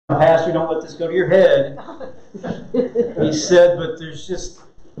Pastor, don't let this go to your head. He said, but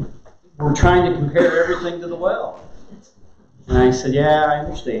we're trying to compare everything to the well. And I said, yeah, I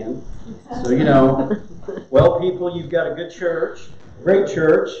understand. So, well, people, you've got a good church, great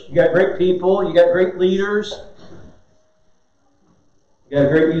church. You got great people. You got great leaders. You got a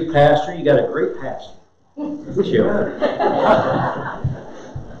great youth pastor. You got a great pastor. Chill.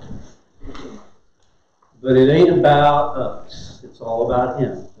 But it ain't about us. It's all about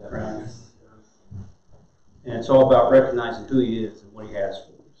Him. Right? And it's all about recognizing who He is and what He has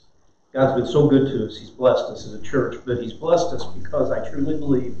for us. God's been so good to us. He's blessed us as a church, but He's blessed us because I truly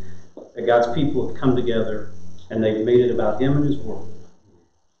believe that God's people have come together and they've made it about Him and His Word.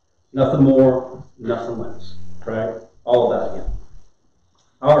 Nothing more, nothing less. Right? All about Him.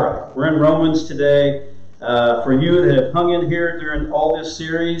 All right. We're in Romans today. For you that have hung in here during all this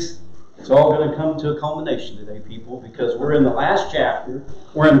series, it's all going to come to a culmination today, people, because we're in the last chapter.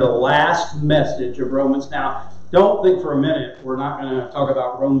 We're in the last message of Romans. Now, don't think for a minute we're not going to talk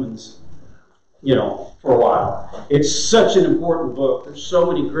about Romans, for a while. It's such an important book. There's so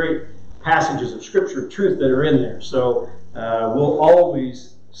many great passages of Scripture, truth that are in there. So we'll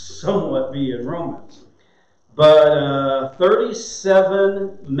always somewhat be in Romans. But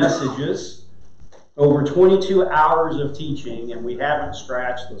 37 messages, over 22 hours of teaching, and we haven't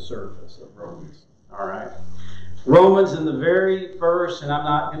scratched the surface of Romans. All right. Romans in the very first, and I'm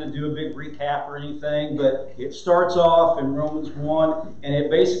not going to do a big recap or anything, but it starts off in Romans 1, and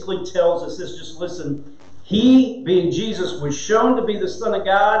it basically tells us this. Just listen. He, being Jesus, was shown to be the Son of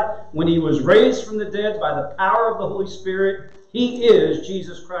God when He was raised from the dead by the power of the Holy Spirit. He is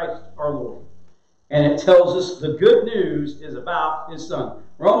Jesus Christ our Lord. And it tells us the good news is about His Son.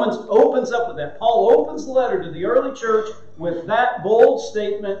 Romans opens up with that. Paul opens the letter to the early church with that bold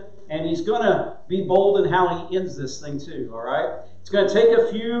statement, and he's going to be bold in how he ends this thing too, all right? It's going to take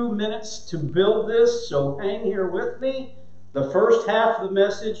a few minutes to build this, so hang here with me. The first half of the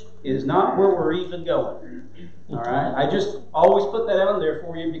message is not where we're even going, all right? I just always put that out there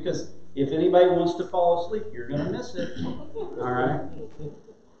for you because if anybody wants to fall asleep, you're going to miss it, all right?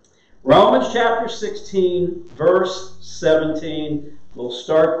 Romans chapter 16, verse 17. We'll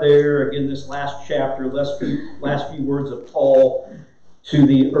start there. Again, this last chapter, last few words of Paul to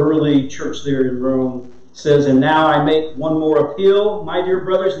the early church there in Rome. It says, and now I make one more appeal, my dear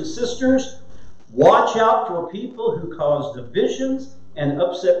brothers and sisters. Watch out for people who cause divisions and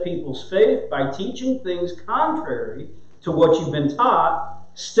upset people's faith by teaching things contrary to what you've been taught.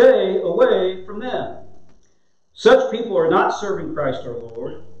 Stay away from them. Such people are not serving Christ our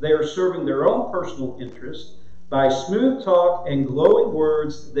Lord. They are serving their own personal interests. By smooth talk and glowing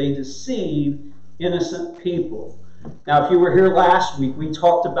words, they deceive innocent people. Now, if you were here last week, we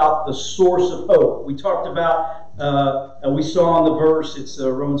talked about the source of hope. We talked about, we saw in the verse, it's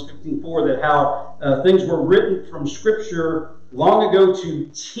Romans 15:4, that how things were written from Scripture long ago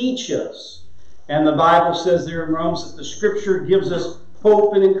to teach us. And the Bible says there in Romans that the Scripture gives us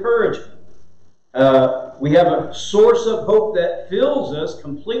hope and encouragement. We have a source of hope that fills us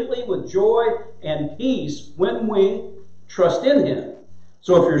completely with joy and peace when we trust in Him.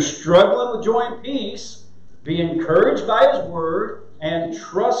 So if you're struggling with joy and peace, be encouraged by His Word and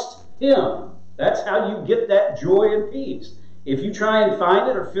trust Him. That's how you get that joy and peace. If you try and find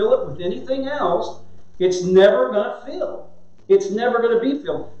it or fill it with anything else, it's never going to fill. It's never going to be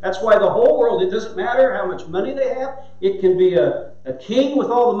filled. That's why the whole world, it doesn't matter how much money they have. It can be a king with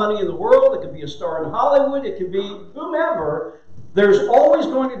all the money in the world. It could be a star in Hollywood. It could be whomever. There's always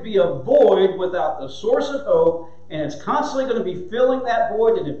going to be a void without the source of hope, and it's constantly going to be filling that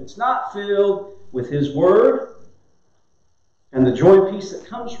void. And if it's not filled with His Word and the joy and peace that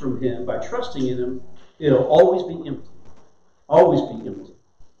comes from Him by trusting in Him, it'll always be empty. Always be empty.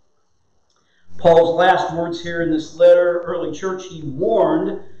 Paul's last words here in this letter, early church, he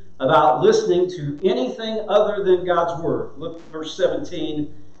warned about listening to anything other than God's Word. Look at verse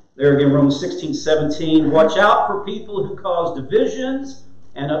 17. There again, Romans 16:17. Watch out for people who cause divisions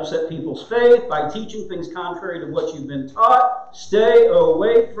and upset people's faith by teaching things contrary to what you've been taught. Stay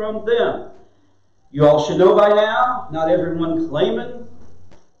away from them. You all should know by now, not everyone claiming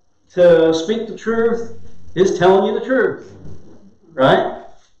to speak the truth is telling you the truth. Right?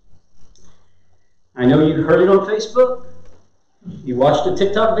 I know you heard it on Facebook. You watched a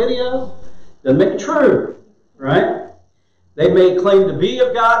TikTok video. Doesn't make it true, right? They may claim to be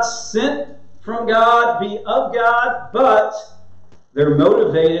of God, sent from God, be of God, but they're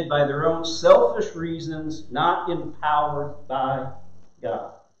motivated by their own selfish reasons, not empowered by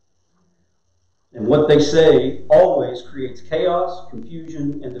God. And what they say always creates chaos,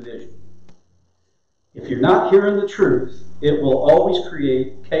 confusion, and division. If you're not hearing the truth, it will always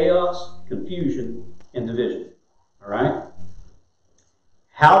create chaos, confusion, and division. All right?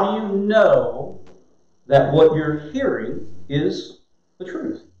 How do you know that what you're hearing is the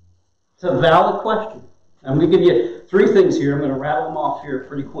truth? It's a valid question. I'm going to give you 3 things here. I'm going to rattle them off here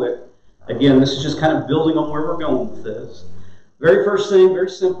pretty quick. Again, this is just kind of building on where we're going with this. Very first thing, very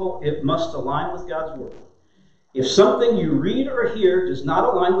simple, it must align with God's Word. If something you read or hear does not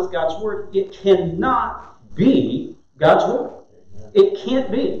align with God's Word, it cannot be God's Word. It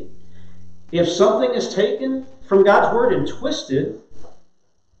can't be. If something is taken from God's Word and twisted,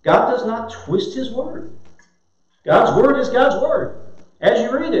 God does not twist His Word. God's Word is God's Word as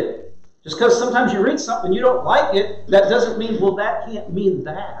you read it. Just because sometimes you read something and you don't like it, that doesn't mean, well, that can't mean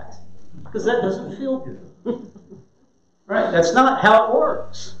that. Because that doesn't feel good. Right? That's not how it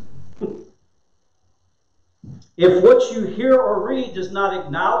works. If what you hear or read does not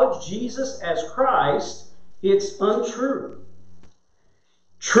acknowledge Jesus as Christ, it's untrue.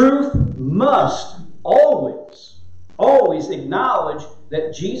 Truth must always acknowledge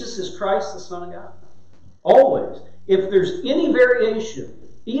that Jesus is Christ, the Son of God. Always. If there's any variation,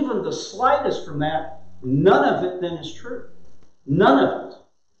 even the slightest from that, none of it then is true. None of it.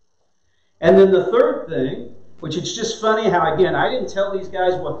 And then the third thing, which it's just funny how, again, I didn't tell these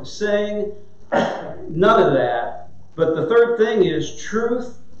guys what to sing. None of that. But the third thing is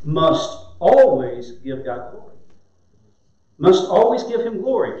truth must always give God glory. Must always give Him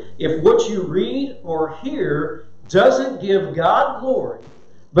glory. If what you read or hear doesn't give God glory,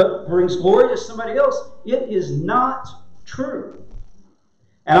 but brings glory to somebody else, it is not true.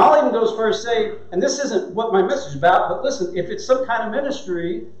 And I'll even go as far as say, and this isn't what my message is about, but listen, if it's some kind of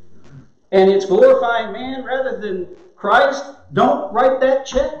ministry and it's glorifying man rather than Christ, don't write that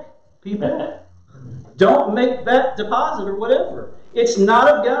check, people. Don't make that deposit or whatever. It's not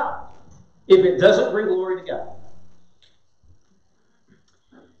of God if it doesn't bring glory to God.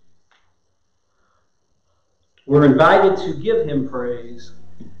 We're invited to give Him praise,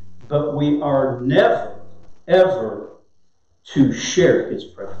 but we are never, ever to share His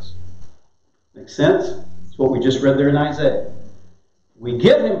praise. Make sense? That's what we just read there in Isaiah. We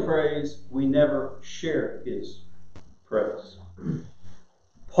give Him praise, we never share His praise.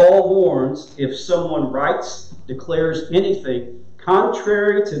 Paul warns, if someone writes, declares anything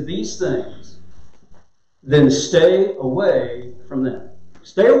contrary to these things, then stay away from them.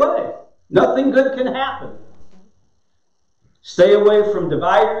 Stay away. Nothing good can happen. Stay away from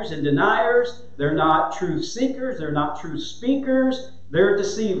dividers and deniers. They're not truth seekers. They're not truth speakers. They're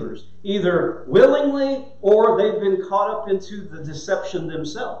deceivers. Either willingly or they've been caught up into the deception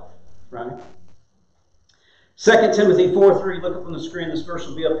themselves. Right? 2 Timothy 4:3. Look up on the screen. This verse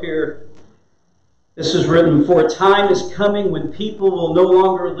will be up here. This is written, "For a time is coming when people will no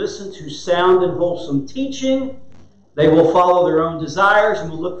longer listen to sound and wholesome teaching. They will follow their own desires and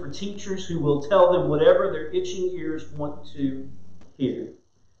will look for teachers who will tell them whatever their itching ears want to hear."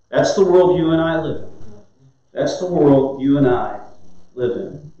 That's the world you and I live in. That's the world you and I live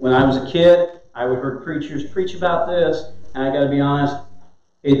in. When I was a kid, I would hear preachers preach about this, and I got to be honest,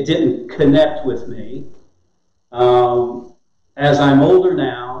 it didn't connect with me. As I'm older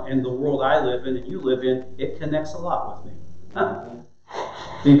now, and the world I live in and you live in, it connects a lot with me.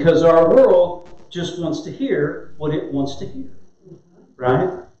 Because our world just wants to hear what it wants to hear. Right?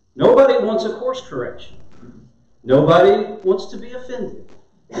 Nobody wants a course correction. Nobody wants to be offended.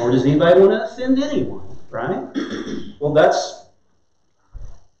 Nor does anybody want to offend anyone. Right? Well, that's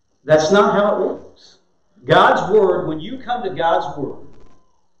not how it works. God's Word, when you come to God's Word,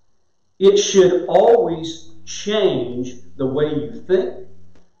 it should always change the way you think,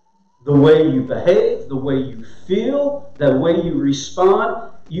 the way you behave, the way you feel, the way you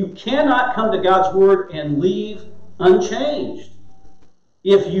respond. You cannot come to God's Word and leave unchanged.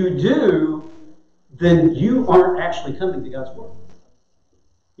 If you do, then you aren't actually coming to God's Word.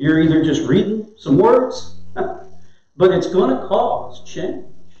 You're either just reading some words, but it's going to cause change.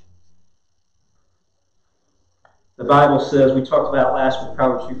 The Bible says, we talked about last week,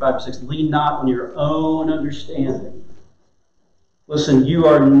 Proverbs 3:5-6, lean not on your own understanding. Listen, you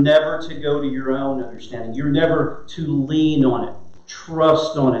are never to go to your own understanding. You're never to lean on it,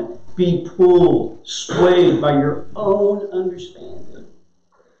 trust on it, be pulled, swayed by your own understanding.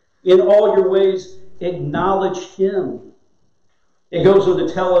 In all your ways, acknowledge Him. It goes on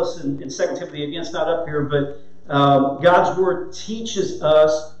to tell us in 2 Timothy, again, it's not up here, but God's Word teaches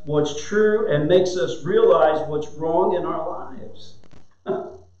us what's true and makes us realize what's wrong in our lives.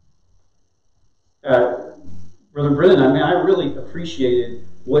 Brother Brennan, I really appreciated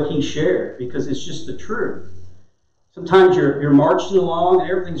what he shared because it's just the truth. Sometimes you're marching along and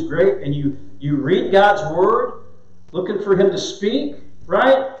everything's great, and you read God's Word, looking for Him to speak,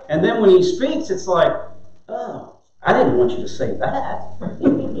 right? And then when He speaks, it's like, oh, I didn't want you to say that.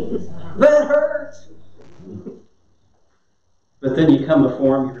 That hurts. But then you come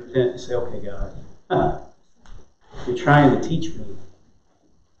before Him, you repent, and say, okay, God, you're trying to teach me.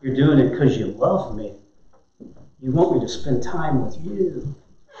 You're doing it because you love me. You want me to spend time with you,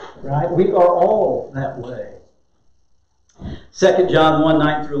 right? We are all that way. 2 John 1,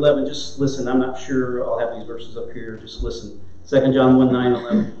 9 through 11, just listen. I'm not sure I'll have these verses up here. Just listen. 2 John 1, 9,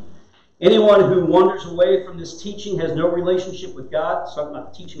 11. Anyone who wanders away from this teaching has no relationship with God. It's talking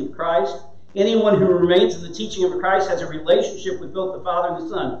about the teaching of Christ. Anyone who remains in the teaching of Christ has a relationship with both the Father and the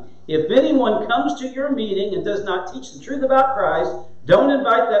Son. If anyone comes to your meeting and does not teach the truth about Christ, don't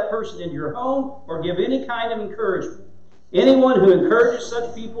invite that person into your home or give any kind of encouragement. Anyone who encourages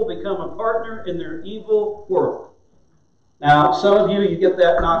such people become a partner in their evil work. Now, some of you get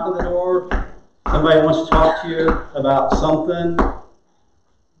that knock on the door. Somebody wants to talk to you about something,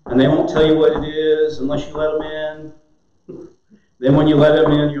 and they won't tell you what it is unless you let them in. Then when you let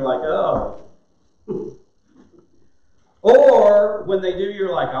them in, you're like, oh. Or when they do,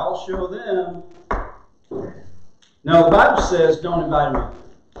 you're like, I'll show them. No, the Bible says don't invite them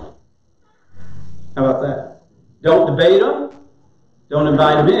in. How about that? Don't debate them. Don't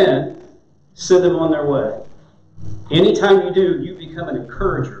invite them in. Send them on their way. Anytime you do, you become an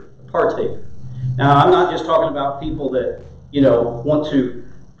encourager, a partaker. Now, I'm not just talking about people that, want to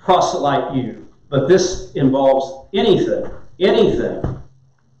proselyte you, but this involves anything. Anything.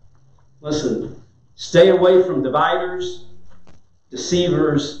 Listen, stay away from dividers,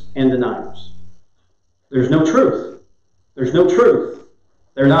 deceivers, and deniers. There's no truth. There's no truth.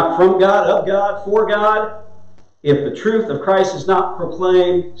 They're not from God, of God, for God. If the truth of Christ is not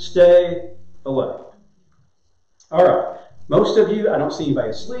proclaimed, stay away. All right. Most of you, I don't see anybody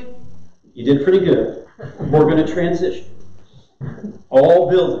asleep. You did pretty good. We're going to transition. All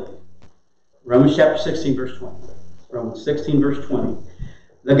building. Romans chapter 16, verse 20. Romans 16, verse 20.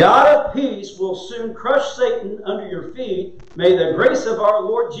 The God of peace will soon crush Satan under your feet. May the grace of our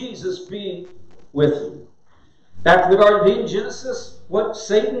Lord Jesus be with you. Back to the Garden of Eden, Genesis, what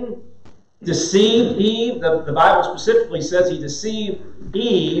Satan deceived Eve. The Bible specifically says he deceived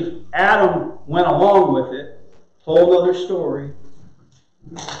Eve. Adam went along with it. Whole other story.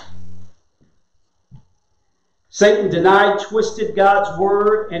 Satan denied, twisted God's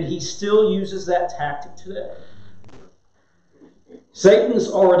word, and he still uses that tactic today. Satan's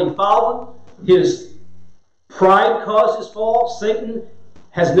already fallen. His pride caused his fall. Satan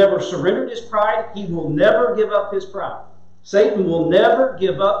has never surrendered his pride. He will never give up his pride. Satan will never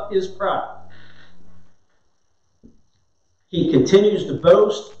give up his pride. He continues to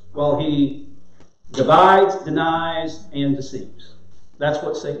boast while he divides, denies, and deceives. That's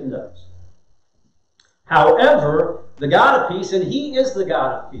what Satan does. However, the God of peace, and He is the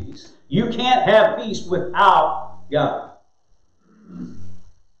God of peace, you can't have peace without God.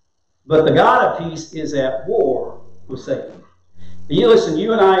 But the God of peace is at war with Satan. Listen,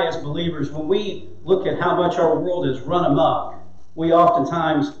 you and I as believers, when we look at how much our world is run amok, we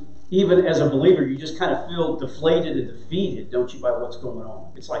oftentimes, even as a believer, you just kind of feel deflated and defeated, don't you, by what's going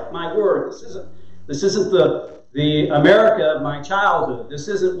on. It's like, my word, this isn't the America of my childhood. This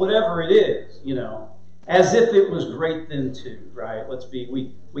isn't whatever it is, as if it was great then too, right?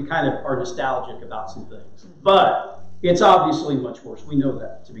 We kind of are nostalgic about some things. But it's obviously much worse. We know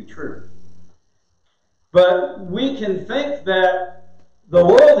that to be true. But we can think that the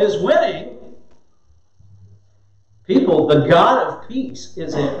world is winning. People, the God of peace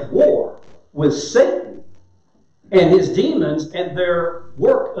is at war with Satan and his demons and their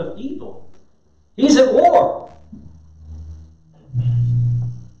work of evil. He's at war.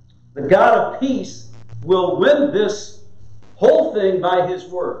 The God of peace will win this whole thing by His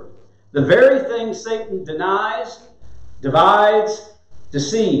word. The very thing Satan denies, divides,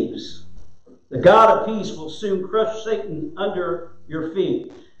 deceives. The God of peace will soon crush Satan under your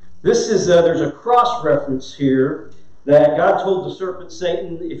feet. There's a cross reference here that God told the serpent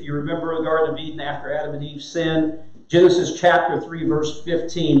Satan, if you remember the Garden of Eden after Adam and Eve sinned, Genesis chapter 3, verse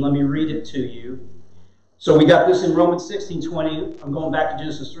 15. Let me read it to you. So we got this in Romans 16:20. I'm going back to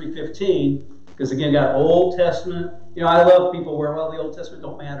Genesis 3:15 because, again, got Old Testament. I love people where, the Old Testament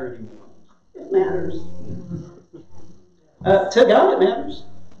don't matter anymore. It matters. To God, it matters.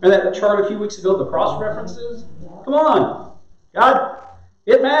 Remember that chart a few weeks ago, the cross references? Come on. God,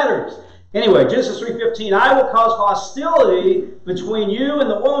 it matters. Anyway, Genesis 3:15, I will cause hostility between you and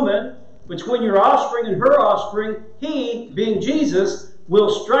the woman, between your offspring and her offspring. He, being Jesus, will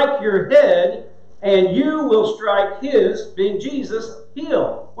strike your head, and you will strike his, being Jesus,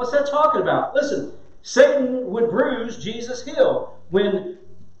 heel. What's that talking about? Listen, Satan would bruise Jesus' heel. When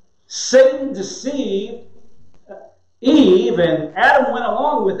Satan deceived Eve and Adam went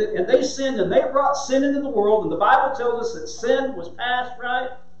along with it, and they sinned, and they brought sin into the world, and the Bible tells us that sin was passed,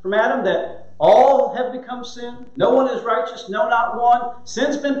 right, from Adam, that all have become sin. No one is righteous, no, not one.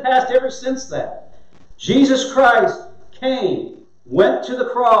 Sin's been passed ever since that. Jesus Christ came, went to the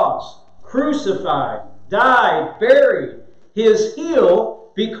cross, crucified, died, buried. His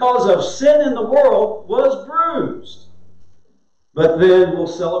heel, because of sin in the world, was bruised. But then we'll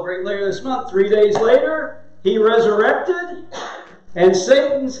celebrate later this month, 3 days later, he resurrected, and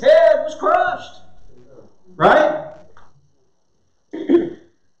Satan's head was crushed. Right?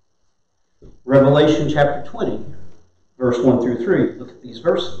 Revelation chapter 20, verse 1 through 3. Look at these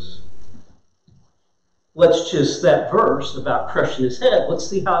verses. Let's just, that verse about crushing his head, let's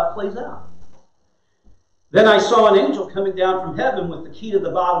see how it plays out. Then I saw an angel coming down from heaven with the key to the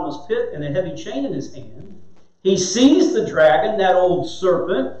bottomless pit and a heavy chain in his hand. He seized the dragon, that old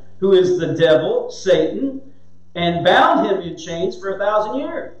serpent, who is the devil, Satan, and bound him in chains for 1,000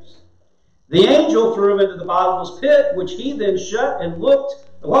 years. The angel threw him into the bottomless pit, which he then shut and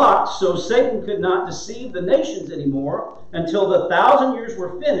locked, so Satan could not deceive the nations anymore until the 1,000 years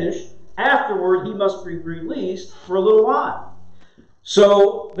were finished. Afterward, he must be released for a little while.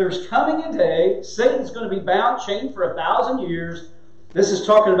 So there's coming a day, Satan's going to be bound, chained for 1,000 years. This is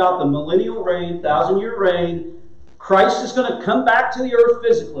talking about the millennial reign, 1,000-year reign. Christ is going to come back to the earth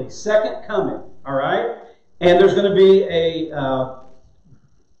physically, second coming, all right? And there's going to be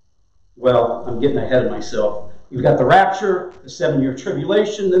well, I'm getting ahead of myself. You've got the rapture, the 7-year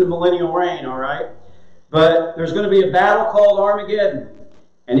tribulation, then the millennial reign, all right? But there's going to be a battle called Armageddon.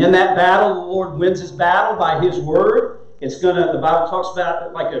 And in that battle, the Lord wins his battle by his word. It's going to, the Bible talks about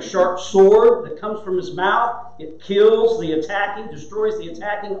it like a sharp sword that comes from his mouth. It kills the attacking, destroys the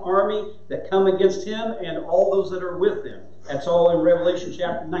attacking army that come against him and all those that are with him. That's all in Revelation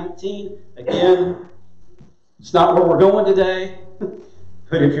chapter 19. Again, it's not where we're going today.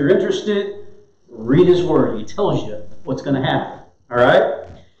 But if you're interested, read his word. He tells you what's going to happen. All right?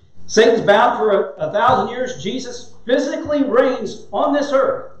 Satan's bound for 1,000 years. Jesus physically reigns on this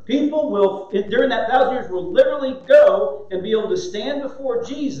earth. People will, during that 1,000 years, will literally go and be able to stand before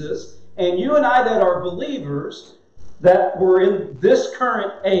Jesus. And you and I that are believers, that were in this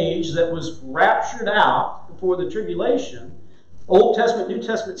current age, that was raptured out before the tribulation, Old Testament, New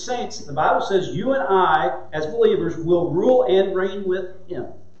Testament saints, the Bible says you and I, as believers, will rule and reign with him.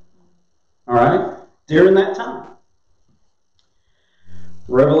 All right? During that time.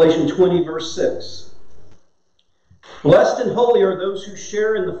 Revelation 20, verse 6. Blessed and holy are those who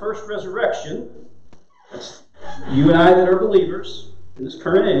share in the first resurrection. That's you and I that are believers in this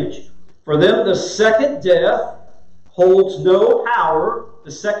current age. For them, the second death holds no power.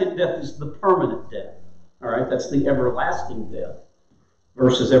 The second death is the permanent death. All right, that's the everlasting death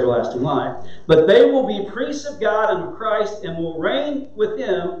versus everlasting life. But they will be priests of God and of Christ and will reign with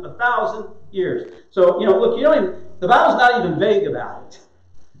him 1,000 years. So, look, the Bible's not even vague about it.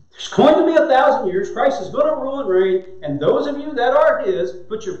 There's going to be 1,000 years. Christ is going to rule and reign. And those of you that are his,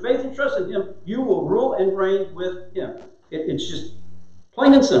 put your faith and trust in him, you will rule and reign with him. It's just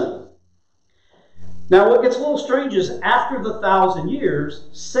plain and simple. Now, what gets a little strange is after the 1,000 years,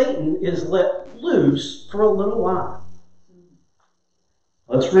 Satan is let loose for a little while.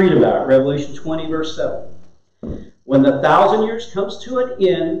 Let's read about it. Revelation 20, verse 7. When the 1,000 years comes to an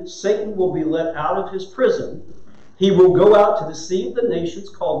end, Satan will be let out of his prison. He will go out to deceive the nations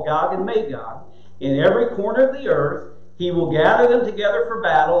called Gog and Magog in every corner of the earth. He will gather them together for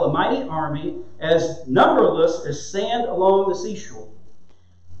battle, a mighty army, as numberless as sand along the seashore.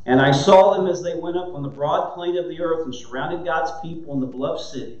 And I saw them as they went up on the broad plain of the earth and surrounded God's people in the beloved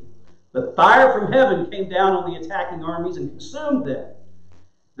city. But fire from heaven came down on the attacking armies and consumed them.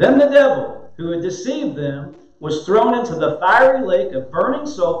 Then the devil, who had deceived them, was thrown into the fiery lake of burning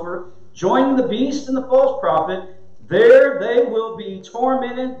sulfur, joining the beast and the false prophet. There they will be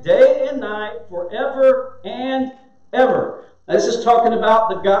tormented day and night forever and ever. This is talking about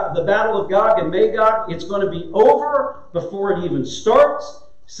the battle of Gog and Magog. It's going to be over before it even starts.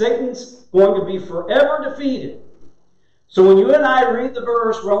 Satan's going to be forever defeated. So when you and I read the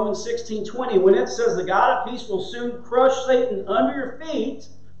verse, Romans 16:20, when it says the God of peace will soon crush Satan under your feet,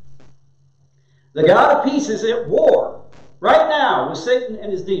 the God of peace is at war right now with Satan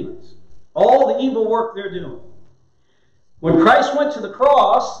and his demons. All the evil work they're doing. When Christ went to the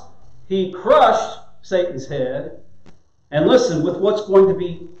cross, he crushed Satan's head. And listen, with what's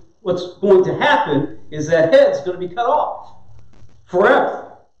going to happen is that head's going to be cut off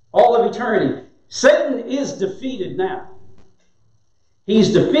forever, all of eternity. Satan is defeated now.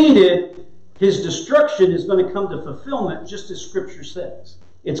 He's defeated. His destruction is going to come to fulfillment just as Scripture says.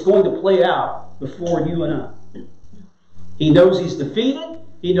 It's going to play out before you and I. He knows he's defeated.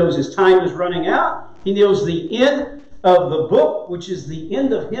 He knows his time is running out. He knows the end of the book, which is the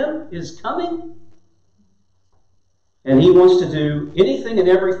end of him, is coming. And he wants to do anything and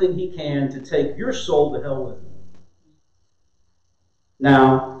everything he can to take your soul to hell with him.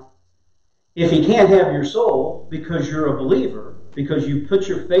 Now, if he can't have your soul because you're a believer, because you put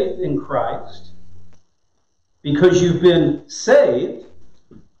your faith in Christ, because you've been saved,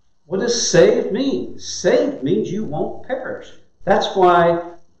 what does saved mean? Saved means you won't perish. That's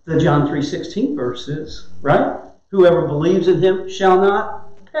why the John 3:16 verse is, right? Whoever believes in him shall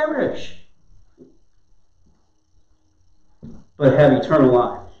not perish, but have eternal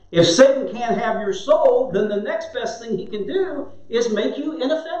life. If Satan can't have your soul, then the next best thing he can do is make you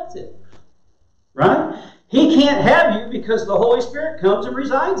ineffective. Right? He can't have you because the Holy Spirit comes and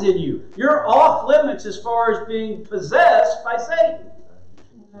resides in you. You're off limits as far as being possessed by Satan.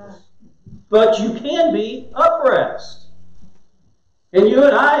 But you can be oppressed. And you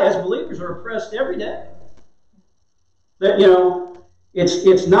and I, as believers, are oppressed every day. That,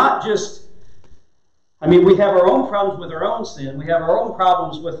 it's not just, we have our own problems with our own sin. We have our own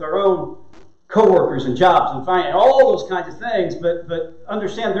problems with our own co-workers and jobs and finance, all those kinds of things. But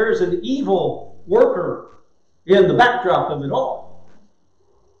understand there is an evil worker in the backdrop of it all.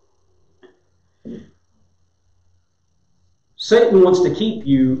 Satan wants to keep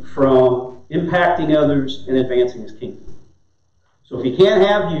you from impacting others and advancing his kingdom. So if he can't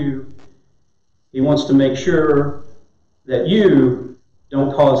have you, he wants to make sure that you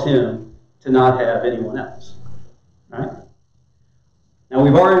don't cause him to not have anyone else. Right? Now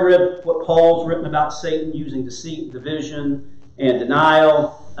we've already read what Paul's written about Satan using deceit, division, and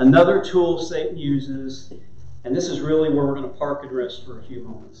denial. Another tool Satan uses, and this is really where we're going to park and rest for a few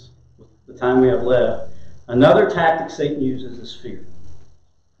moments with the time we have left. Another tactic Satan uses is fear.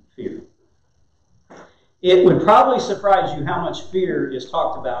 Fear. It would probably surprise you how much fear is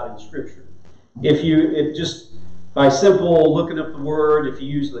talked about in Scripture. If just by simple looking up the word, if you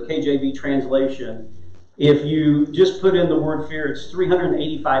use the KJV translation, if you just put in the word fear, it's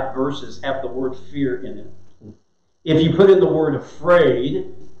 385 verses have the word fear in it. If you put in the word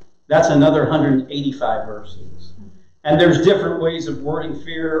afraid, that's another 185 verses. And there's different ways of wording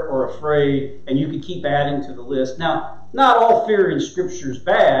fear or afraid, and you can keep adding to the list. Now, not all fear in Scripture is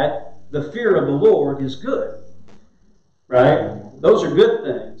bad. The fear of the Lord is good. Right? Those are good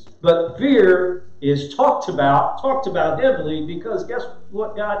things. But fear is talked about heavily because guess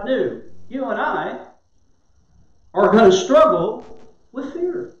what God knew? You and I are going to struggle with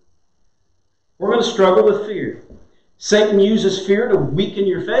fear. We're going to struggle with fear. Satan uses fear to weaken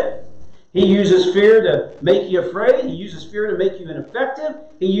your faith. He uses fear to make you afraid. He uses fear to make you ineffective.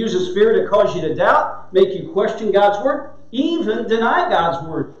 He uses fear to cause you to doubt, make you question God's word, even deny God's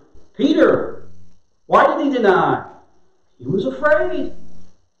word. Peter, why did he deny? He was afraid.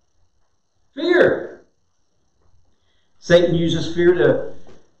 Fear. Satan uses fear to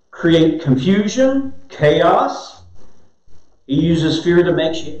create confusion, chaos. He uses fear to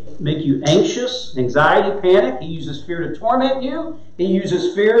make you anxious, anxiety, panic. He uses fear to torment you. He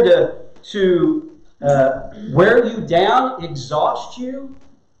uses fear to wear you down, exhaust you.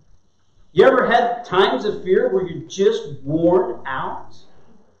 You ever had times of fear where you're just worn out?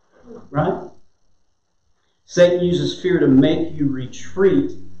 Right? Satan uses fear to make you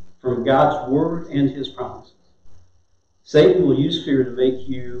retreat from God's word and his promises. Satan will use fear to make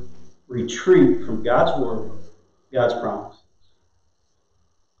you retreat from God's word, God's promises.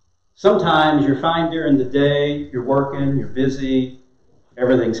 Sometimes you're fine during the day, you're working, you're busy,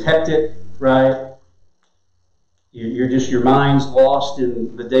 everything's hectic, right? Your mind's lost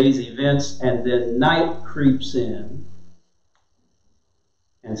in the day's events, and then night creeps in.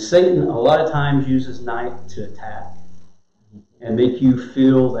 And Satan a lot of times uses night to attack and make you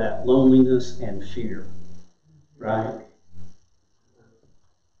feel that loneliness and fear, right?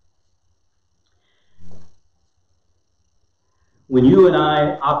 When you and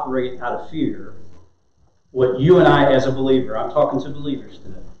I operate out of fear, what you and I as a believer, I'm talking to believers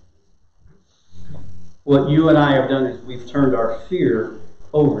today, what you and I have done is we've turned our fear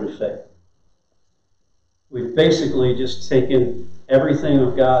over to faith. We've basically just taken everything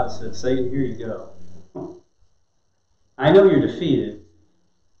of God and said, Satan, here you go. I know you're defeated,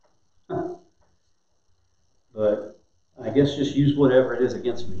 but I guess just use whatever it is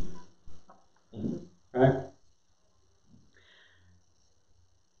against me. Right?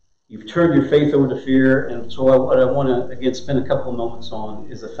 You've turned your faith over to fear. And so what I want to, again, spend a couple of moments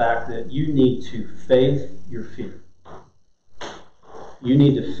on is the fact that you need to faith your fear. You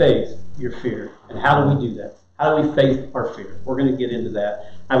need to faith your fear. And how do we do that? How do we faith our fear? We're going to get into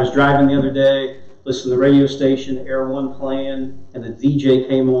that. I was driving the other day, listened to the radio station, Air One playing, and the DJ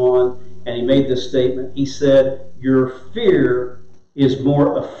came on, and he made this statement. He said, your fear is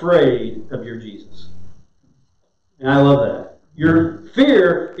more afraid of your Jesus. And I love that. Your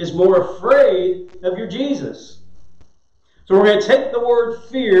fear is more afraid of your Jesus. So we're going to take the word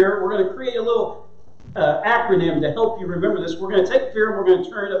fear, we're going to create a little acronym to help you remember this. We're going to take fear and we're going to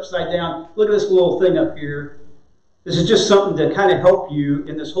turn it upside down. Look at this little thing up here. This is just something to kind of help you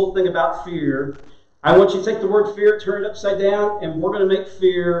in this whole thing about fear. I want you to take the word fear, turn it upside down, and we're going to make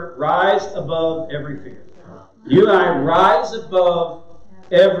fear rise above every fear. You and I rise above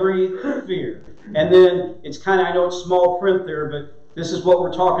every fear. And then it's kind of, I know it's small print there, but this is what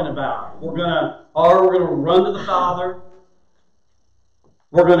we're talking about. We're going to run to the Father.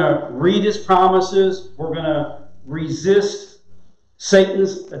 We're going to read His promises. We're going to resist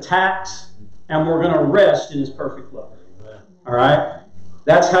Satan's attacks. And we're going to rest in His perfect love. All right?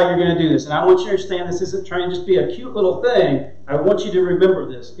 That's how you're going to do this. And I want you to understand this isn't trying to just be a cute little thing. I want you to remember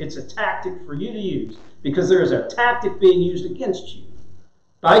this. It's a tactic for you to use. Because there is a tactic being used against you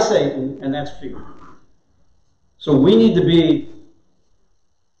by Satan, and that's fear. So we need to be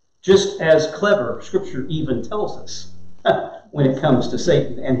just as clever, Scripture even tells us, when it comes to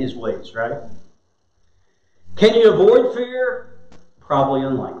Satan and his ways, right? Can you avoid fear? Probably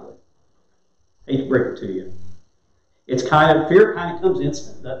unlikely. I hate to break it to you. Fear kind of comes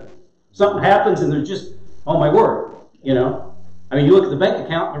instant, doesn't it? Something happens and there's just, oh my word, you know. I mean, you look at the bank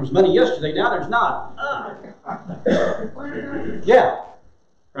account, there was money yesterday, now there's not. Yeah,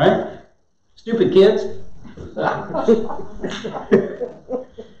 right? Stupid kids.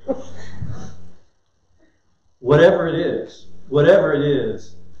 Whatever it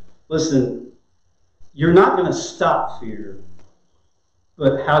is, listen, you're not going to stop fear,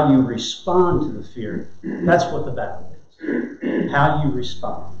 but how you respond to the fear, that's what the battle is. How you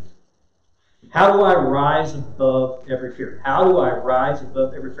respond. How do I rise above every fear? How do I rise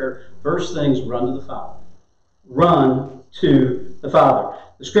above every fear? First things, run to the Father. Run to the Father.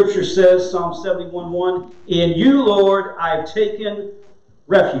 The Scripture says, Psalm 71:1, in you, Lord, I've taken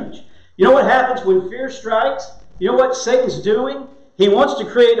refuge. You know what happens when fear strikes? You know what Satan's doing? He wants to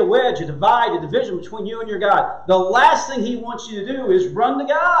create a wedge, a divide, a division between you and your God. The last thing he wants you to do is run to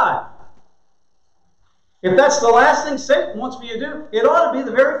God. If that's the last thing Satan wants me to do, it ought to be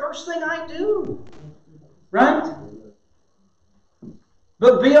the very first thing I do. Right?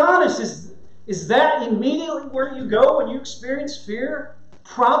 But be honest, is that immediately where you go when you experience fear?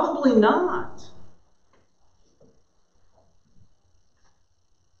 Probably not.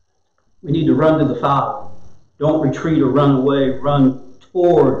 We need to run to the Father. Don't retreat or run away. Run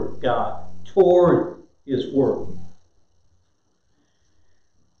toward God, toward His Word.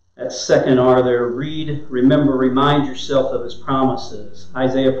 That second R there, read, remember, remind yourself of His promises.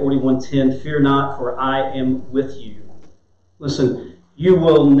 Isaiah 41:10, fear not, for I am with you. Listen, you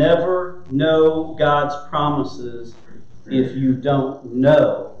will never know God's promises if you don't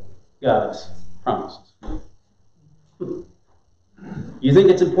know God's promises. You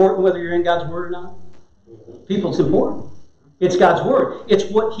think it's important whether you're in God's Word or not? People, it's important. It's God's Word. It's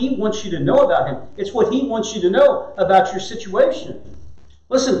what He wants you to know about Him. It's what He wants you to know about your situation.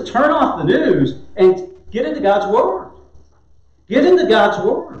 Listen, turn off the news and get into God's Word. Get into God's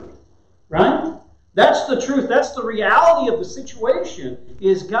Word. Right? That's the truth. That's the reality of the situation,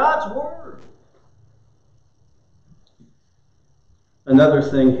 is God's Word. Another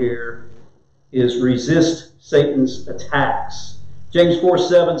thing here is resist Satan's attacks. James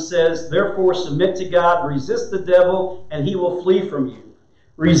 4:7 says, therefore submit to God, resist the devil, and he will flee from you.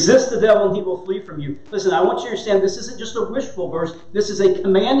 Resist the devil and he will flee from you. Listen, I want you to understand this isn't just a wishful verse. This is a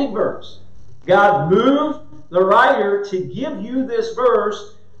commanding verse. God moved the writer to give you this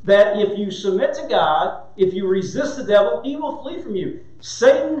verse that if you submit to God, if you resist the devil, he will flee from you.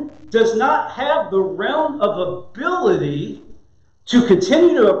 Satan does not have the realm of ability to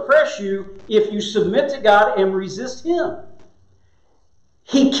continue to oppress you if you submit to God and resist him.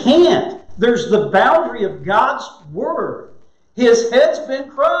 He can't. There's the boundary of God's Word. His head's been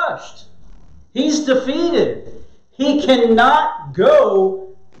crushed. He's defeated. He cannot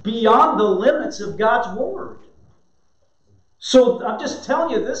go beyond the limits of God's Word. So I'm just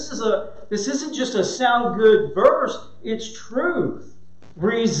telling you, this isn't just a sound good verse. It's truth.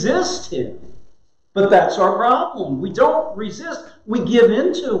 Resist him. But that's our problem. We don't resist. We give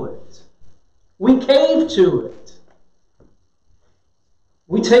into it. We cave to it.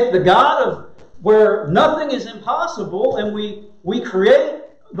 We take the God of where nothing is impossible, and we create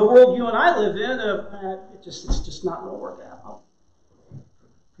the world you and I live in. It's just not going to work out.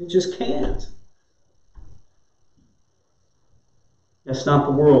 It just can't. That's not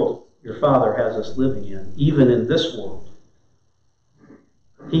the world your Father has us living in, even in this world.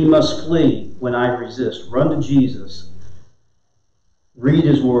 He must flee when I resist. Run to Jesus. Read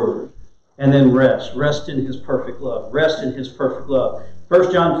His Word. And then rest. Rest in His perfect love. Rest in His perfect love.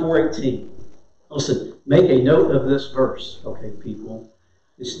 1 John 4:18. Listen, make a note of this verse, okay, people.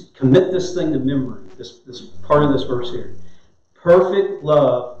 Just commit this thing to memory, this part of this verse here. Perfect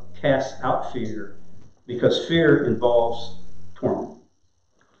love casts out fear, because fear involves torment.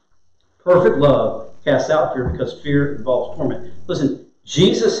 Perfect love casts out fear, because fear involves torment. Listen,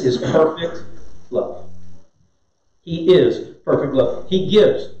 Jesus is perfect love. He is perfect love. He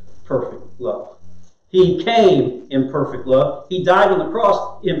gives perfect love. He came in perfect love. He died on the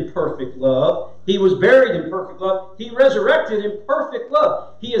cross in perfect love. He was buried in perfect love. He resurrected in perfect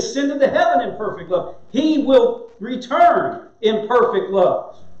love. He ascended to heaven in perfect love. He will return in perfect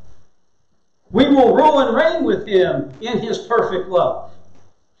love. We will rule and reign with Him in His perfect love.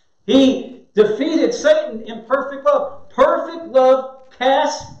 He defeated Satan in perfect love. Perfect love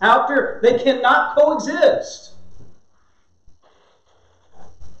casts out fear. They cannot coexist.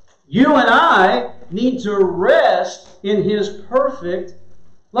 You and I need to rest in His perfect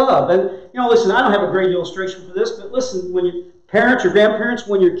love. And, listen, I don't have a great illustration for this, but listen, when you parents or grandparents,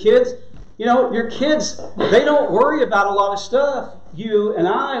 when your kids, your kids, they don't worry about a lot of stuff you and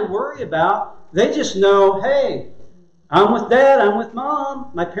I worry about. They just know, hey, I'm with Dad, I'm with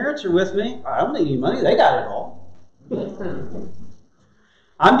Mom, my parents are with me. I don't need any money, they got it all.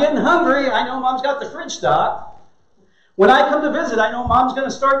 I'm getting hungry, I know Mom's got the fridge stocked. When I come to visit, I know Mom's going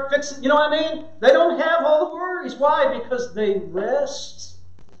to start fixing, you know what I mean? They don't have all the worries. Why? Because they rest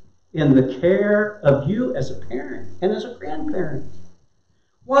in the care of you as a parent and as a grandparent.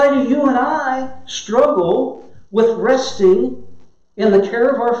 Why do you and I struggle with resting in the care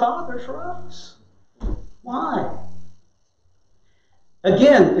of our Father for us? Why?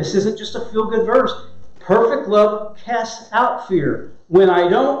 Again, this isn't just a feel-good verse. Perfect love casts out fear. When I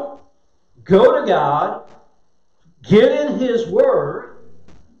don't go to God, get in His Word,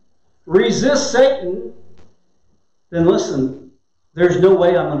 resist Satan, then listen, there's no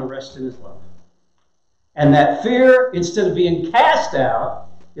way I'm going to rest in His love. And that fear, instead of being cast out,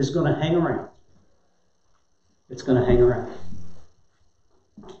 is going to hang around. It's going to hang around.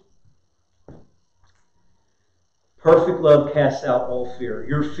 Perfect love casts out all fear.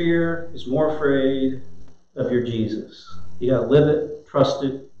 Your fear is more afraid of your Jesus. You got to live it, trust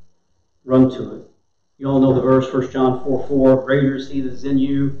it, run to it. You all know the verse, 1 John 4:4, greater is He that is in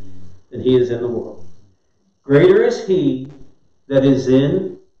you than he is in the world. Greater is He that is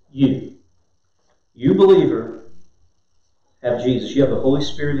in you. You, believer, have Jesus. You have the Holy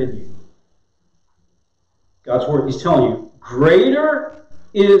Spirit in you. God's Word, He's telling you, greater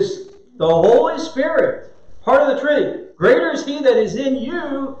is the Holy Spirit, part of the Trinity. Greater is He that is in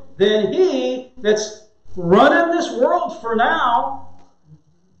you than he that's running this world for now.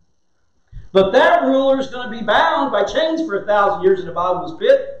 But that ruler is going to be bound by chains for 1,000 years in a bottomless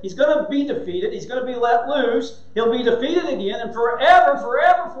pit. He's going to be defeated. He's going to be let loose. He'll be defeated again. And forever,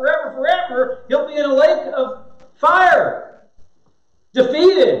 he'll be in a lake of fire.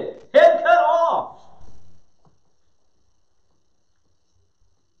 Defeated. Head cut off.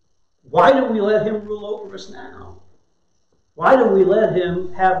 Why do we let him rule over us now? Why do we let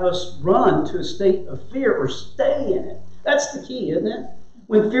him have us run to a state of fear or stay in it? That's the key, isn't it?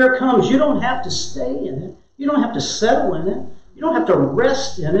 When fear comes, you don't have to stay in it. You don't have to settle in it. You don't have to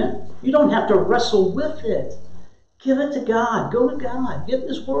rest in it. You don't have to wrestle with it. Give it to God. Go to God. Get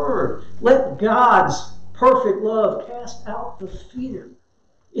His Word. Let God's perfect love cast out the fear.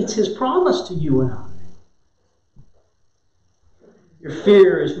 It's His promise to you and I. Your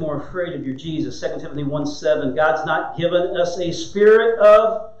fear is more afraid of your Jesus. 2 Timothy 1:7. God's not given us a spirit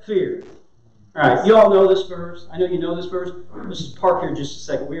of fear. All right, you all know this verse. I know you know this verse. Let's just park here just a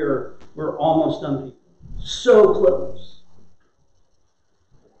second. We're almost done, people. So close.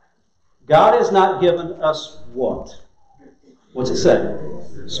 God has not given us what? What's it say?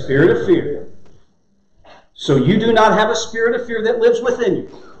 Spirit of fear. So you do not have a spirit of fear that lives within you.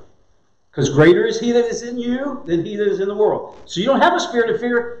 Because greater is He that is in you than he that is in the world. So you don't have a spirit of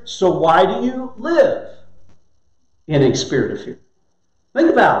fear, so why do you live in a spirit of fear? Think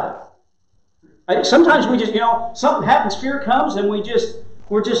about it. Sometimes we just, something happens, fear comes, and we're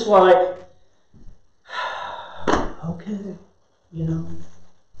just like, okay,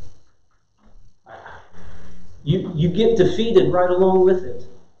 You get defeated right along with it.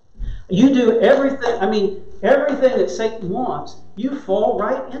 You do everything, everything that Satan wants, you fall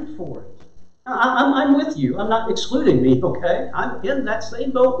right in for it. I'm with you. I'm not excluding me, okay? I'm in that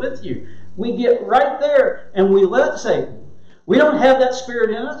same boat with you. We get right there and we let Satan. We don't have that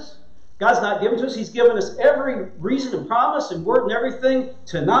spirit in us. God's not given to us. He's given us every reason and promise and word and everything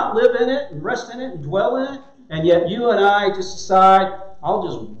to not live in it and rest in it and dwell in it. And yet you and I just decide, I'll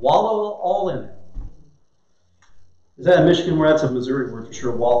just wallow all in it. Is that a Michigan word? That's a Missouri word for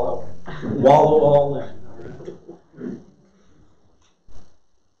sure, wallow. Wallow all in it.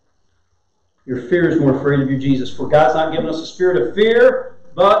 Your fear is more afraid of you, Jesus. For God's not given us a spirit of fear,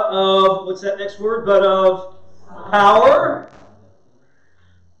 but of, what's that next word? But of power.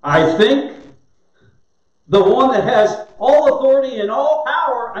 I think the one that has all authority and all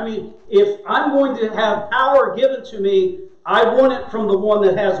power, if I'm going to have power given to me, I want it from the one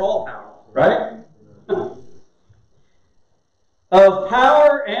that has all power, right? Of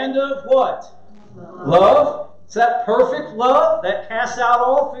power and of what? Love. It's that perfect love that casts out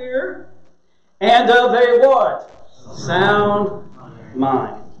all fear. And of a what? Sound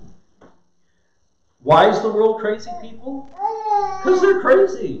mind. Why is the world crazy, people? Because they're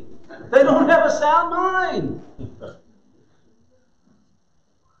crazy. They don't have a sound mind.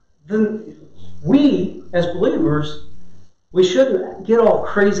 Then we, as believers, we shouldn't get all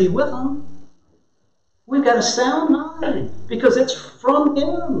crazy with them. We've got a sound mind because it's from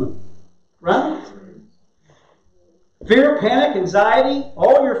Him, right? Fear, panic, anxiety,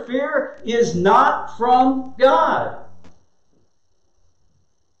 all your fear is not from God.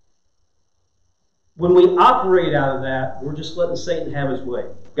 When we operate out of that, we're just letting Satan have his way.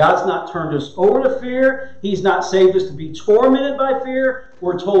 God's not turned us over to fear. He's not saved us to be tormented by fear.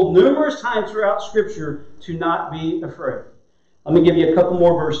 We're told numerous times throughout Scripture to not be afraid. Let me give you a couple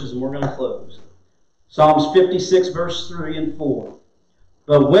more verses and we're going to close. Psalms 56, verse 3 and 4.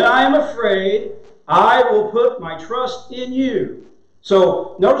 But when I am afraid, I will put my trust in you.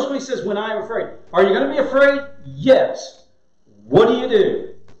 So notice when he says, when I am afraid. Are you going to be afraid? Yes. What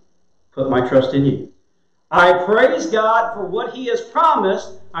do? Put my trust in you. I praise God for what He has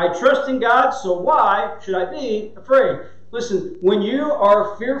promised. I trust in God, so why should I be afraid? Listen, when you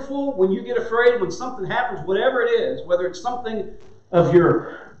are fearful, when you get afraid, when something happens, whatever it is, whether it's something of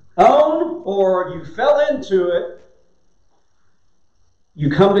your own or you fell into it, you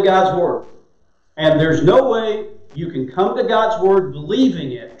come to God's Word. And there's no way you can come to God's Word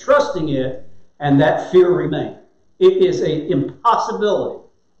believing it, trusting it, and that fear remain. It is an impossibility.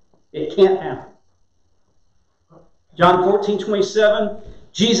 It can't happen. John 14:27,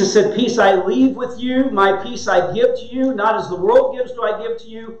 Jesus said, peace I leave with you, my peace I give to you, not as the world gives do I give to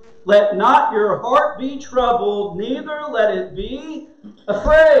you. Let not your heart be troubled, neither let it be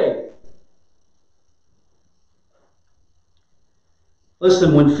afraid.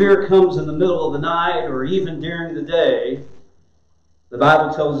 Listen, when fear comes in the middle of the night or even during the day, the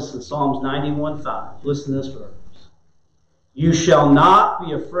Bible tells us in Psalms 91:5, listen to this verse. You shall not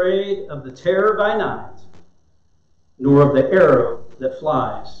be afraid of the terror by night, nor of the arrow that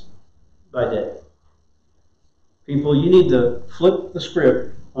flies by day. People, you need to flip the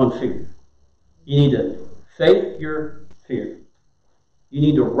script on fear. You need to face your fear. You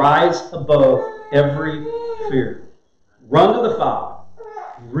need to rise above every fear. Run to the Father.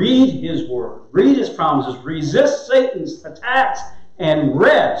 Read His Word. Read His promises. Resist Satan's attacks and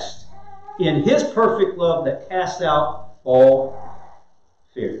rest in His perfect love that casts out all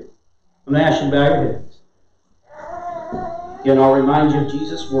fear. I'm going to ask you to bow your heads. Again, I'll remind you of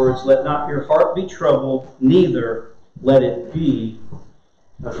Jesus' words, let not your heart be troubled, neither let it be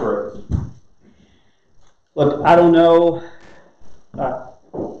afraid. Look, I don't know.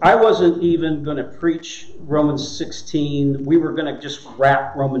 I wasn't even going to preach Romans 16. We were going to just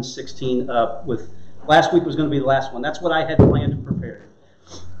wrap Romans 16 up with, last week was going to be the last one. That's what I had planned to prepare.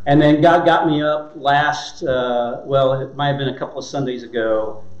 And then God got me up last, it might have been a couple of Sundays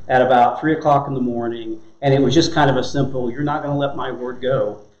ago, at about 3 o'clock in the morning, and it was just kind of a simple, you're not going to let my word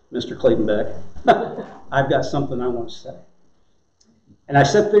go, Mr. Clayton Beck. I've got something I want to say. And I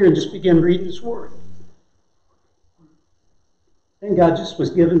sat there and just began reading His Word. And God just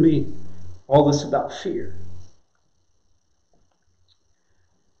was giving me all this about fear.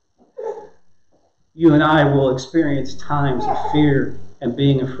 You and I will experience times of fear and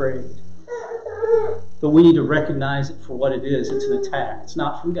being afraid. But we need to recognize it for what it is. It's an attack. It's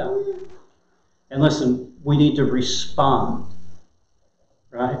not from God. And listen, we need to respond.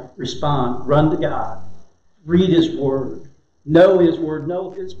 Right? Respond. Run to God. Read His Word. Know His Word. Know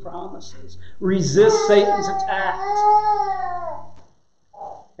His promises. Resist Satan's attacks.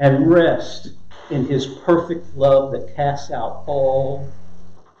 And rest in His perfect love that casts out all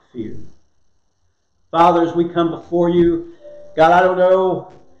fear. Father, as we come before you, God, I don't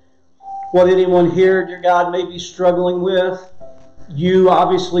know what anyone here, dear God, may be struggling with. You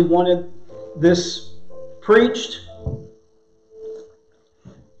obviously wanted this preached.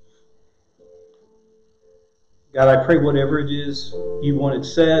 God, I pray whatever it is you wanted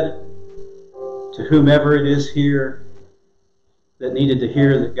said, to whomever it is here that needed to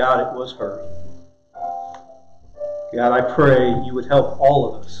hear that, God, it was heard. God, I pray you would help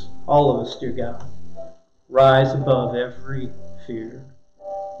all of us, dear God, rise above every fear.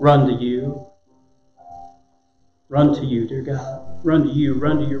 Run to you. Run to you, dear God. Run to you.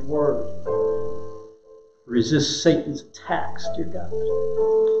 Run to your word. Resist Satan's attacks, dear God.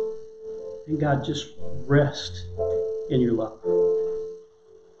 And God, just rest in your love.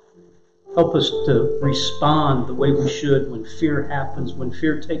 Help us to respond the way we should when fear happens, when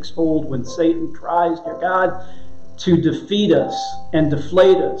fear takes hold, when Satan tries, dear God, to defeat us and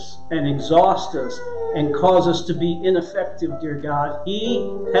deflate us and exhaust us and cause us to be ineffective, dear God. He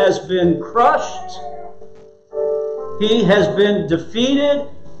has been crushed. He has been defeated,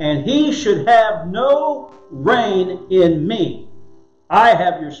 and he should have no reign in me. I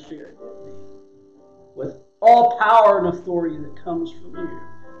have your Spirit in me, with all power and authority that comes from you,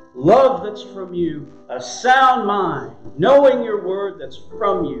 love that's from you, a sound mind, knowing your word that's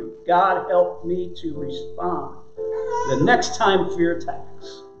from you. God, help me to respond the next time fear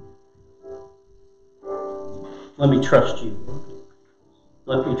attacks. Let me trust you.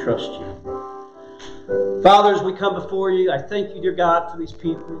 Let me trust you. Father, as we come before you, I thank you, dear God, for these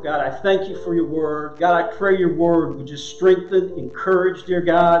people. God, I thank you for your word. God, I pray your word would just strengthen, encourage, dear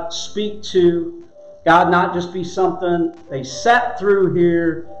God, speak to. God, not just be something they sat through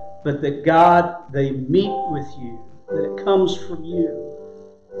here, but that, God, they meet with you, that it comes from you,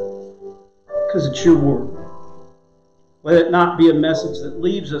 because it's your word. Let it not be a message that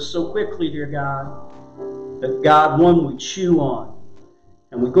leaves us so quickly, dear God, but, God, one we chew on.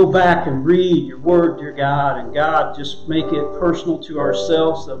 And we go back and read your word, dear God, and God, just make it personal to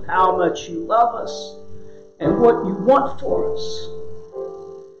ourselves of how much you love us and what you want for us.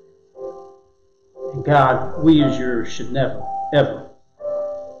 And God, we as yours should never, ever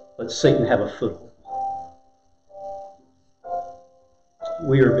let Satan have a foothold.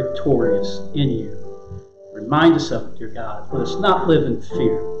 We are victorious in you. Remind us of it, dear God. Let us not live in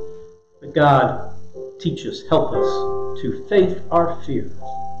fear, but God, teach us, help us to face our fears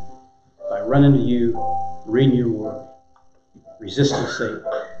by running to you, reading your word, resisting Satan,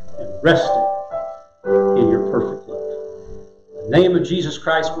 and resting in your perfect love. In the name of Jesus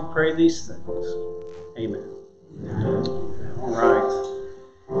Christ, we pray these things. Amen. All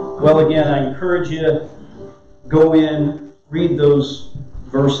right. Well, again, I encourage you to go in, read those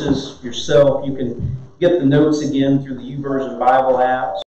verses yourself. You can get the notes again through the YouVersion Bible app.